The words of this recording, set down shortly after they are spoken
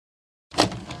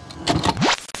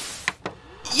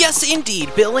Yes,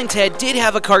 indeed, Bill and Ted did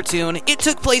have a cartoon. It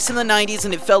took place in the 90s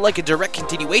and it felt like a direct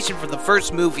continuation from the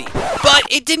first movie. But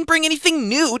it didn't bring anything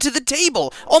new to the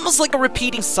table, almost like a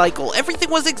repeating cycle. Everything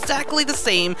was exactly the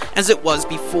same as it was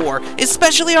before,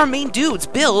 especially our main dudes,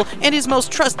 Bill and his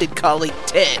most trusted colleague,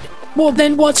 Ted. Well,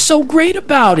 then what's so great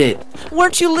about it?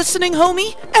 Weren't you listening,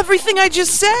 homie? Everything I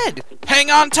just said! Hang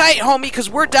on tight, homie, because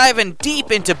we're diving deep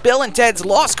into Bill and Ted's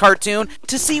Lost cartoon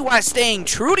to see why staying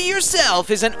true to yourself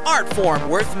is an art form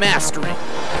worth mastering.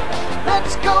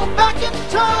 Let's go back in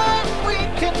time, we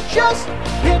can just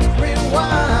hit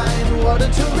rewind. What a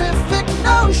terrific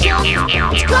notion,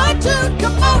 it's cartoon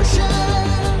commotion.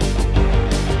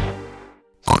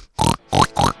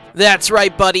 That's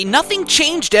right, buddy. Nothing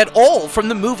changed at all from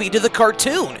the movie to the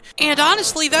cartoon. And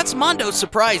honestly, that's mondo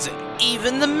surprising.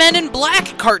 Even the Men in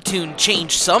Black cartoon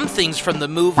changed some things from the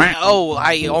movie. Oh,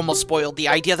 I almost spoiled the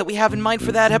idea that we have in mind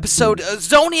for that episode.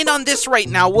 Zone in on this right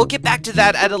now. We'll get back to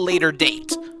that at a later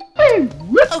date.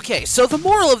 Okay, so the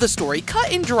moral of the story,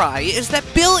 cut and dry, is that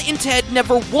Bill and Ted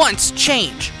never once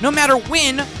change, no matter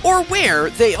when or where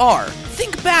they are.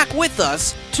 Think back with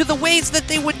us to the ways that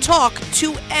they would talk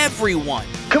to everyone.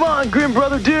 Come on, Grimm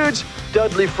Brother dudes.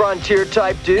 Dudley Frontier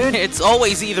type dude. It's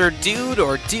always either dude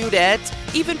or dudette,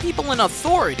 even people in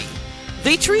authority.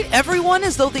 They treat everyone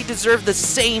as though they deserve the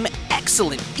same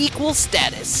excellent, equal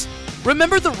status.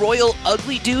 Remember the royal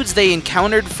ugly dudes they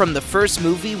encountered from the first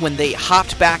movie when they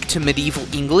hopped back to medieval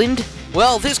England?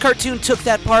 Well, this cartoon took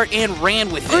that part and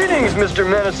ran with it. Greetings, Mr.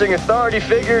 Menacing Authority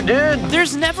Figure, dude.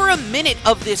 There's never a minute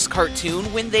of this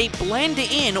cartoon when they blend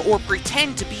in or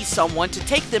pretend to be someone to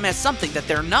take them as something that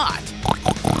they're not.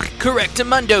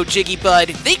 Correctamundo, Jiggy Bud.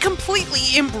 They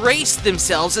completely embrace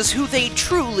themselves as who they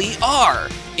truly are,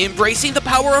 embracing the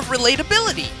power of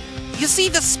relatability. You see,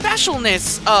 the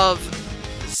specialness of...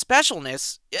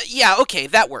 Specialness? Yeah, okay,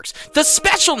 that works. The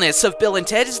specialness of Bill and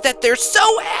Ted is that they're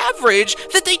so average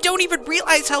that they don't even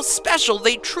realize how special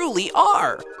they truly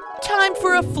are. Time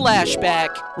for a flashback.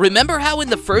 Remember how in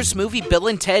the first movie Bill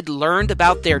and Ted learned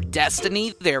about their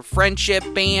destiny? Their friendship,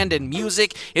 band, and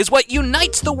music is what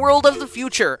unites the world of the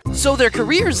future. So their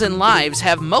careers and lives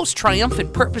have most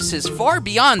triumphant purposes far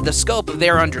beyond the scope of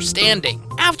their understanding.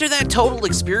 After that total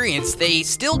experience, they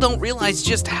still don't realize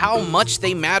just how much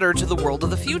they matter to the world of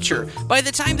the future. By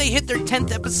the time they hit their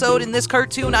 10th episode in this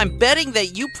cartoon, I'm betting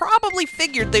that you probably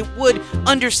figured they would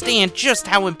understand just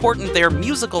how important their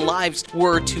musical lives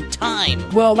were to time.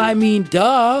 Well, I mean,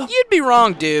 duh. You'd be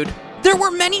wrong, dude. There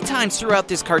were many times throughout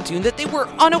this cartoon that they were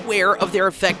unaware of their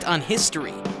effect on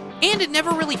history, and it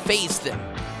never really fazed them.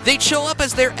 They'd show up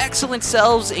as their excellent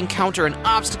selves, encounter an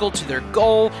obstacle to their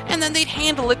goal, and then they'd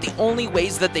handle it the only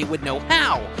ways that they would know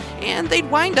how. And they'd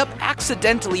wind up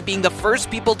accidentally being the first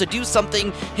people to do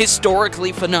something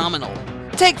historically phenomenal.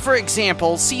 Take, for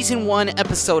example, Season 1,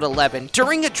 Episode 11.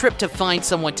 During a trip to find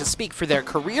someone to speak for their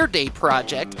Career Day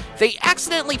project, they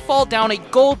accidentally fall down a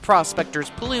gold prospector's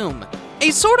plume,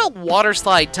 a sort of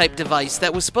waterslide type device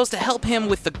that was supposed to help him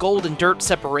with the gold and dirt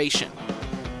separation.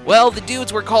 Well, the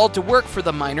dudes were called to work for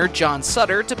the miner, John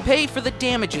Sutter, to pay for the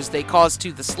damages they caused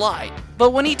to the slide.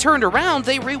 But when he turned around,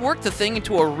 they reworked the thing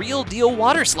into a real-deal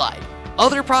waterslide.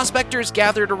 Other prospectors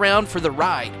gathered around for the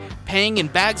ride, paying in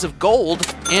bags of gold,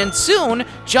 and soon,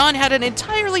 John had an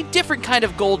entirely different kind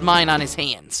of gold mine on his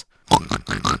hands.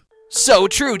 So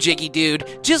true, Jiggy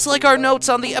Dude. Just like our notes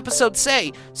on the episode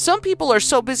say, some people are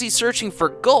so busy searching for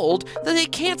gold that they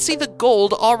can't see the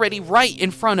gold already right in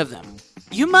front of them.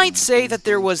 You might say that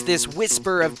there was this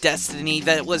whisper of destiny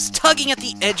that was tugging at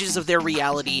the edges of their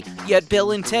reality, yet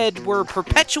Bill and Ted were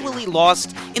perpetually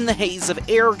lost in the haze of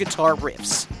air guitar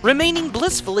riffs, remaining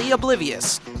blissfully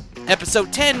oblivious.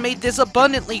 Episode 10 made this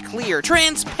abundantly clear,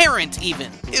 transparent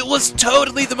even. It was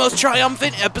totally the most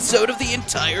triumphant episode of the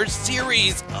entire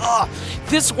series.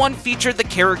 This one featured the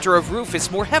character of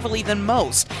Rufus more heavily than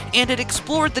most, and it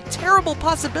explored the terrible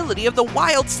possibility of the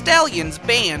Wild Stallions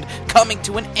band coming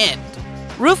to an end.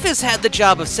 Rufus had the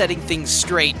job of setting things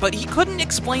straight, but he couldn't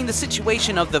explain the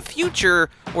situation of the future,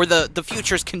 or the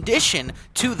future's condition,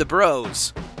 to the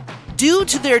bros. Due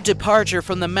to their departure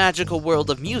from the magical world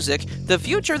of music, the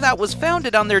future that was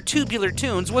founded on their tubular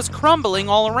tunes was crumbling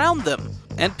all around them,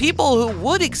 and people who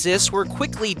would exist were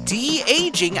quickly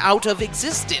de-aging out of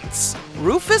existence.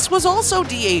 Rufus was also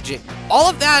de-aging. All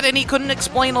of that, and he couldn't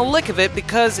explain a lick of it,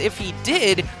 because if he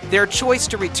did, their choice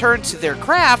to return to their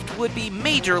craft would be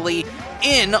majorly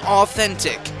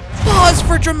inauthentic. Pause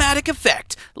for dramatic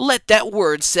effect. Let that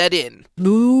word set in.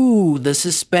 Ooh, the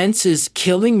suspense is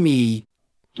killing me.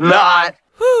 Not.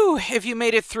 Whew, if you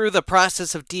made it through the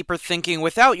process of deeper thinking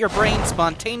without your brain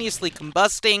spontaneously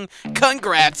combusting,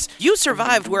 congrats! You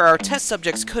survived where our test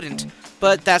subjects couldn't.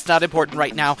 But that's not important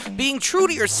right now. Being true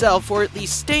to yourself, or at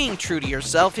least staying true to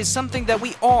yourself, is something that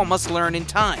we all must learn in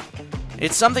time.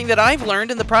 It's something that I've learned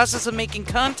in the process of making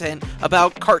content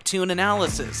about cartoon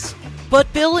analysis.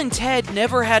 But Bill and Ted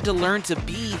never had to learn to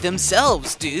be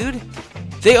themselves, dude.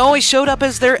 They always showed up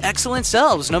as their excellent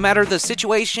selves, no matter the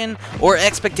situation or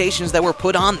expectations that were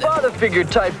put on them. Father figure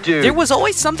type dude. There was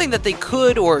always something that they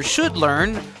could or should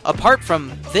learn, apart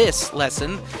from this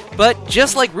lesson. But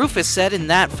just like Rufus said in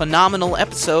that phenomenal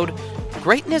episode,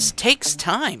 greatness takes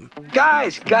time.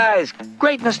 Guys,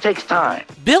 greatness takes time.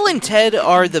 Bill and Ted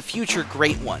are the future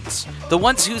great ones. The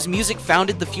ones whose music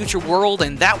founded the future world,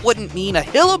 and that wouldn't mean a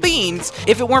hill of beans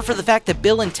if it weren't for the fact that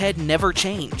Bill and Ted never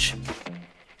change.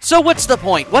 So what's the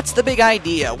point? What's the big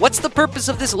idea? What's the purpose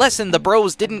of this lesson the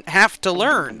bros didn't have to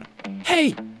learn?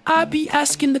 Hey, I be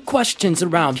asking the questions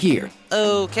around here.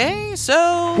 Okay,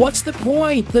 so... What's the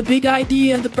point? The big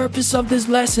idea and the purpose of this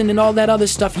lesson and all that other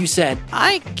stuff you said.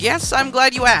 I guess I'm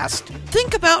glad you asked.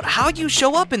 Think about how you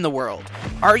show up in the world.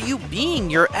 Are you being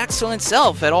your excellent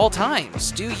self at all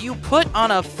times? Do you put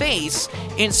on a face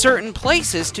in certain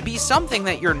places to be something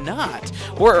that you're not?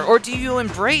 Or do you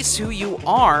embrace who you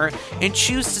are and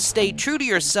choose to stay true to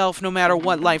yourself no matter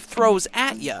what life throws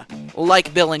at you?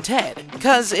 Like Bill and Ted.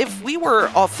 Because if we were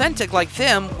authentic like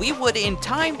them, we would in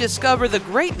time discover the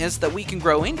greatness that we can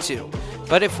grow into.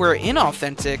 But if we're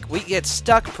inauthentic, we get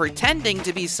stuck pretending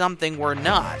to be something we're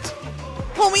not.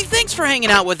 Homie, thanks for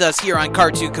hanging out with us here on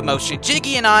Cartoon Commotion.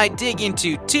 Jiggy and I dig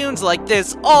into tunes like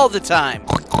this all the time.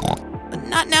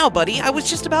 Not now, buddy. I was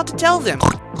just about to tell them.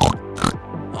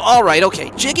 Alright,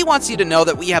 okay. Jiggy wants you to know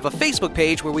that we have a Facebook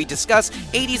page where we discuss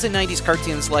 80s and 90s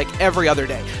cartoons like every other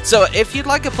day. So if you'd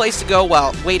like a place to go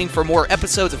while waiting for more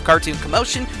episodes of Cartoon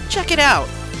Commotion, check it out.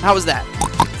 How was that?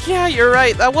 Yeah, you're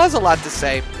right. That was a lot to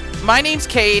say. My name's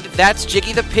Cade, that's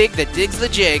Jiggy the Pig that digs the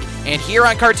jig, and here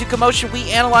on Cartoon Commotion we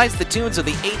analyze the tunes of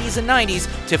the 80s and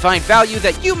 90s to find value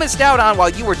that you missed out on while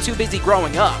you were too busy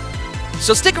growing up.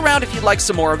 So stick around if you'd like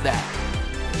some more of that.